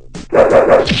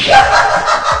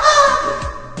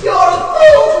 You're a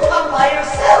fool to come by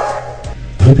yourself.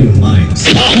 I hope you don't mind.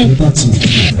 What about some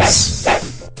friends?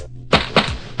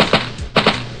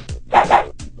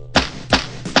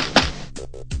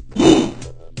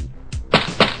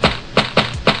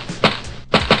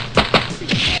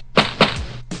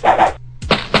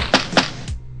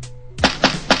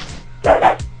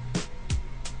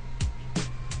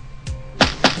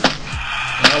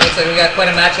 Looks like we got quite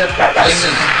a matchup between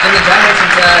the Giants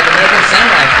and the American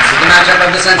Samurai. This is the matchup of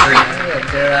the century.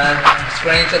 They're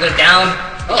swearing each other down.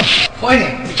 Oh,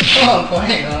 pointing. Oh,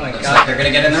 pointing. Oh my god. Looks like they're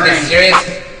gonna get in the ring. Serious.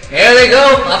 Here they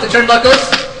go. Off the turnbuckles.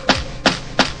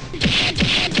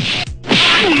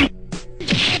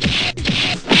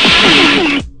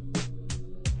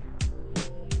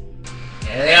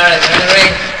 There they are. They're in the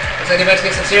ring. Looks like they're about to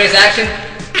get some serious action.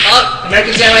 Oh,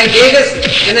 American Samurai engages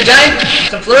in the Giant.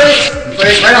 Some flurries.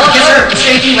 Flurries right on the kisser.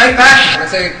 Shaking right back.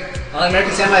 Looks like all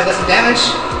American Samurai does some damage.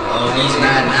 Oh, he's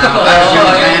mad now.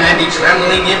 Giant, I'd be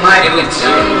trembling in my boots.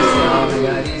 Oh my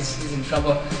god, he's in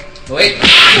trouble. But wait.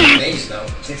 Face though.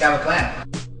 Seems to have a plan.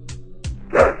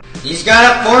 He's got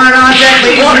a foreign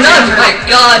object. Foreign object? My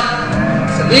god.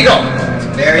 It's illegal. It's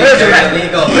very, very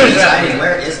illegal.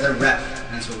 Where is the rep?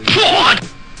 That's what we want.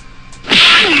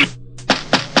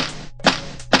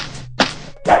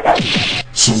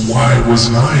 So why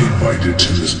wasn't I invited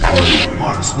to this party?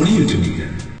 Mars, what are you doing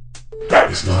here?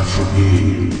 It's not for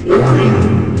me or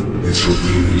you. It's for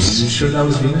Venus. Are you sure that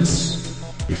was Venus?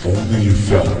 If only you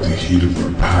felt the heat of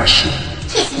her passion.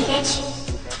 Kiss me, bitch.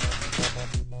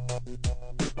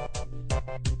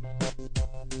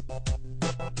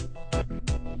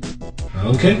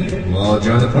 Okay, well, I'll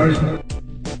join the party.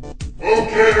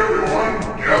 Okay, everyone,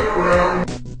 gather around.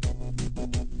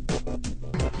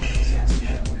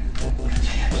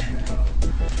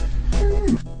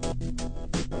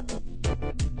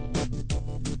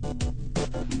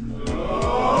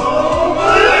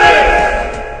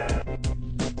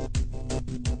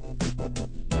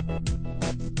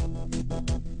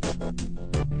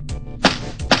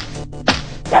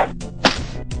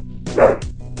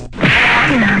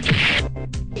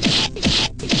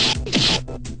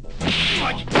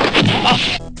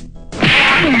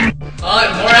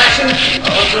 More action.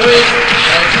 Oh, flurries.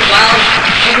 Too wild.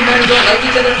 Everybody don't like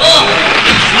each other. Oh!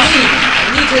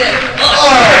 Knee to that. Oh,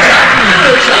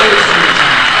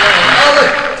 look.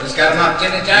 He's got him up.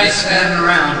 Get the Giant spinning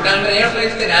around. Down to the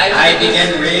airplanes. I'd be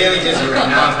getting really dizzy right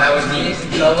now if that was me. He's in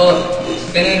trouble.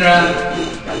 Spinning around.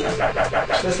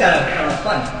 This kind of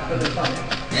fun. Really fun.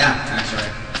 Yeah, actually.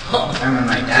 I remember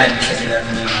my dad used to do that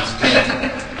for me when I was a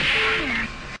kid.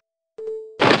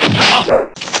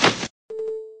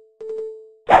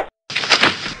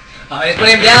 Oh, he's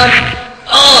putting him down.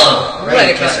 Oh,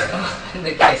 right across. In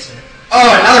the kisser. Oh,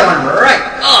 another one, right.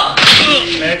 Oh,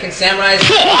 American Samurai's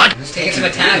just taking some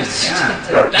attacks. Yeah.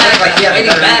 To the back,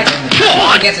 fighting back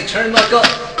against a turnbuckle.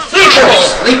 Sleeper hold.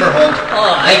 Sleeper hold.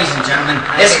 Oh, ladies and gentlemen,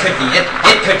 this could be it.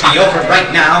 It could be over right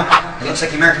now. It looks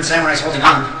like the American Samurai's holding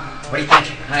on. What do you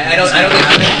think? I don't think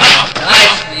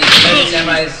nice. The American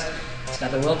Samurai's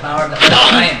got the willpower of the heart of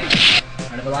a lion.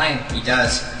 Heart of a lion. He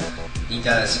does. He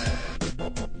does.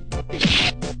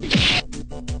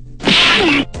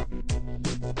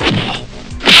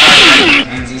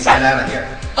 Hansies, get out of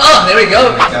here. Oh, there we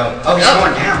go. Oh, he's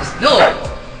going down. No.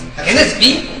 Can this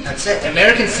be? That's it.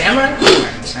 American Samurai?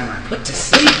 American Samurai. Put to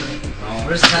sleep.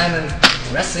 First time in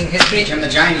wrestling history. Jim the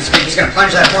Giant, he's gonna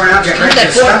plunge that foreign object right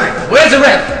that to his stomach. Where's the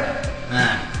rep?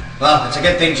 Well, it's a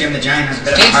good thing Jim the Giant has a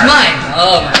bit of a Changed heart. mind.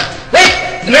 Oh my.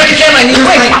 Wait! The American Samurai needs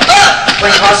quick!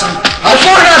 Playing awesome. The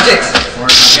foreign objects!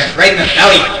 Foreign object, right in the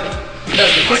belly. That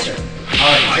was the kisser.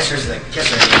 Oh, the kisser's the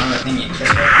kisser. You know the thing you kiss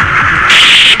her?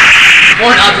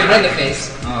 Foreign object right in the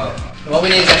face. Oh. What we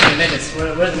need is actually midgets.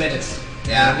 Where are the midgets?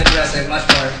 Yeah. Midget wrestling is much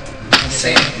more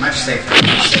safe. Much safer.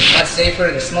 Much safer.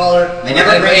 They're smaller. They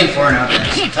never bring in foreign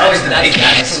objects. It's always the big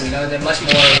guys. You know, they're much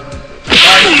more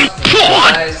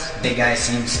guys. Big guys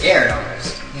seem scared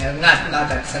almost. Yeah, not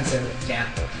that sensitive. Yeah.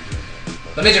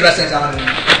 But midget wrestling's on in the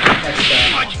next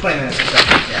 20 minutes or so.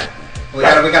 Yeah. We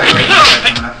got a great match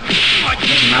coming up.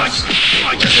 Mickey Mouse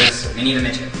versus we need a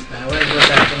midget. Where's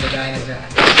that from the guy in his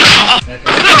guys?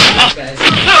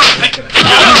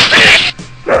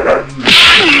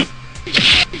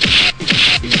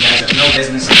 These guys have no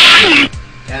business.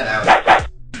 Get out.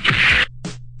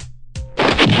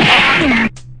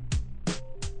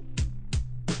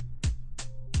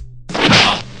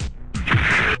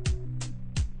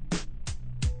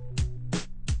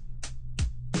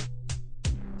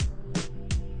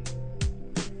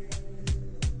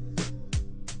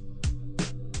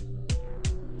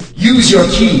 Use your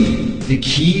key. The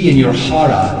key in your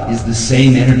hara is the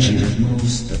same energy that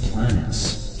moves the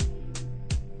planets.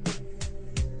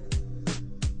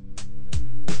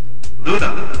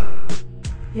 Luna,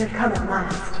 You have come at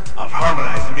last. I've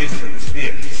harmonized the music of the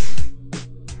spheres.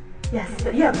 Yes,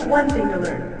 but you have one thing to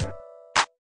learn.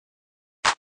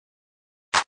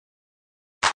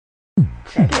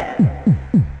 Check it out.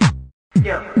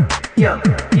 Yo.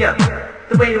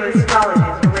 The way to astrology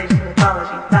is relation to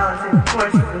mythology, balancing the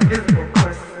forces, invisible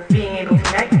courses, being able to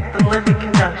connect the malefic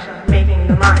conjunction, making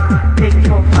the mind take its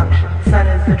full function. The sun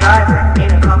is the driver,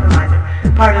 ain't a compromiser.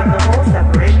 Part of the whole,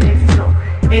 separation takes its toll.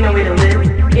 Ain't no way to live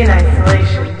in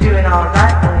isolation. Doing all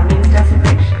that only means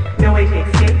desperation. No way to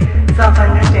escape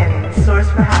self-understanding. The source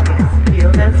for happiness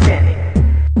feels outstanding.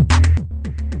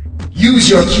 Use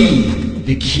your key.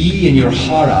 The key in your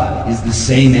hara is the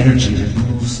same energy that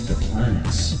moves the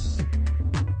planets.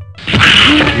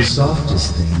 The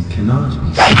softest thing cannot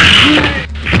be seen.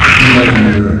 Be like a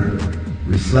mirror,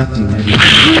 reflecting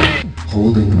everything,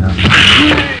 holding nothing,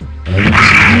 empty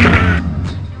around,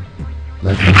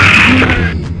 like a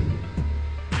baby,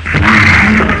 free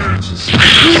from consciousness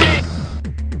itself.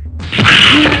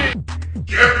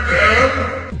 Get them!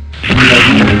 Be like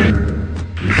a mirror,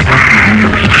 reflecting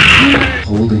everything,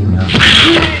 holding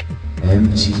nothing,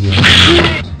 empty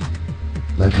around,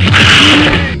 like a baby.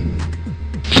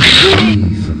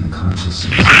 Free from the consciousness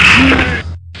itself.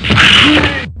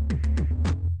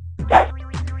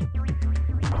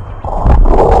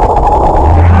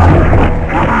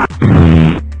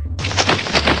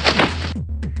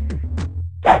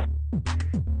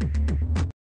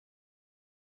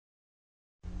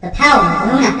 The power of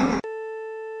Luna.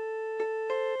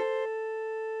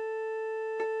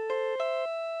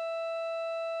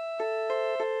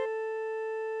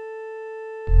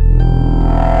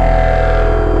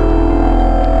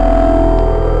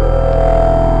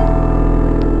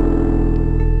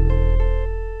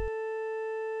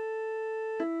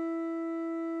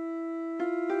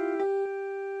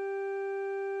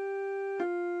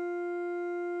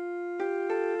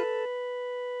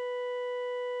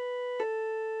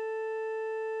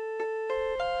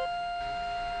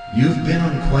 You've been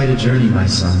on quite a journey, my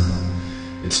son.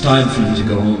 It's time for you to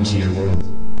go home to your world.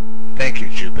 Thank you,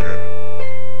 Jupiter.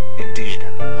 Indeed,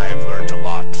 I have learned a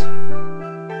lot.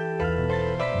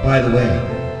 By the way,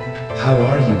 how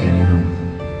are you getting home?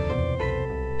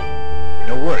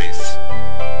 No worries.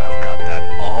 I've got that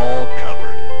all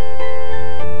covered.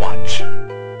 Watch.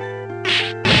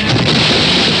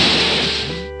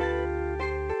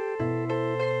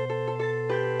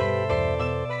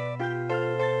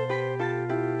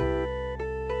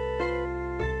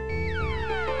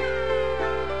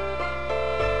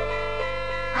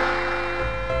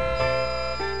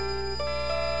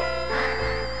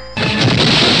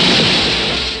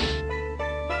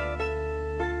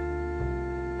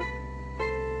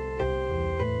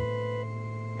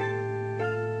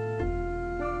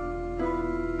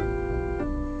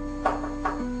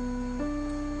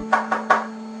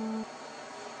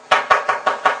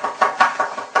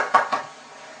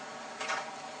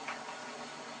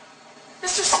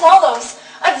 Mr. Swallows,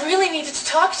 I really needed to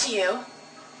talk to you.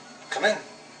 Come in,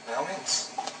 by all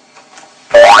means.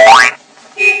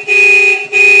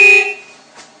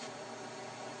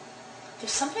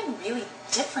 There's something really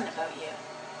different about you.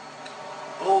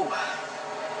 Oh,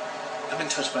 I've been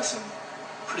touched by some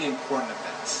pretty important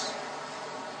events.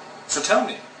 So tell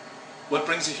me, what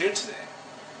brings you here today?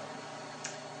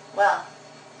 Well,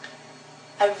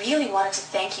 I really wanted to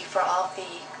thank you for all of the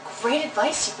great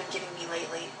advice you've been giving me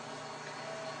lately.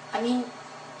 I mean,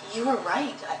 you were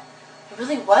right. I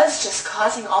really was just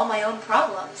causing all my own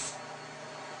problems.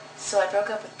 So I broke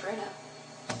up with Bruno.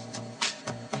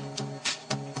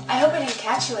 I hope I didn't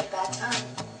catch you at a bad time.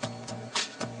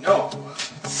 No,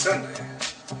 certainly.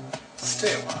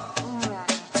 Stay a while.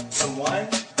 Some wine,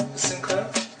 Miss Sinclair?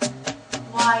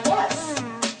 Why, yes.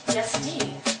 Yes,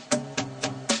 indeed.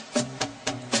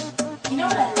 You know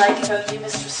what I like about you,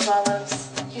 Mr. Swallows?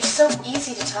 You're so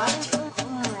easy to talk to.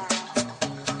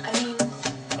 I mean,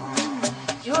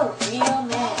 you're a real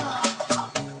man.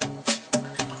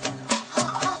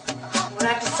 When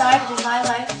I've decided in my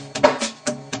life,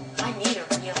 I need a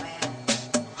real man.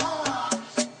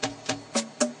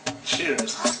 Cheers,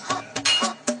 Miss Sinclair.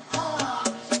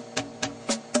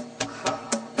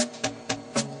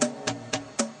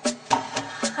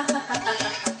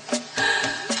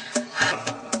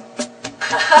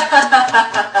 Ha ha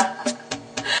ha ha.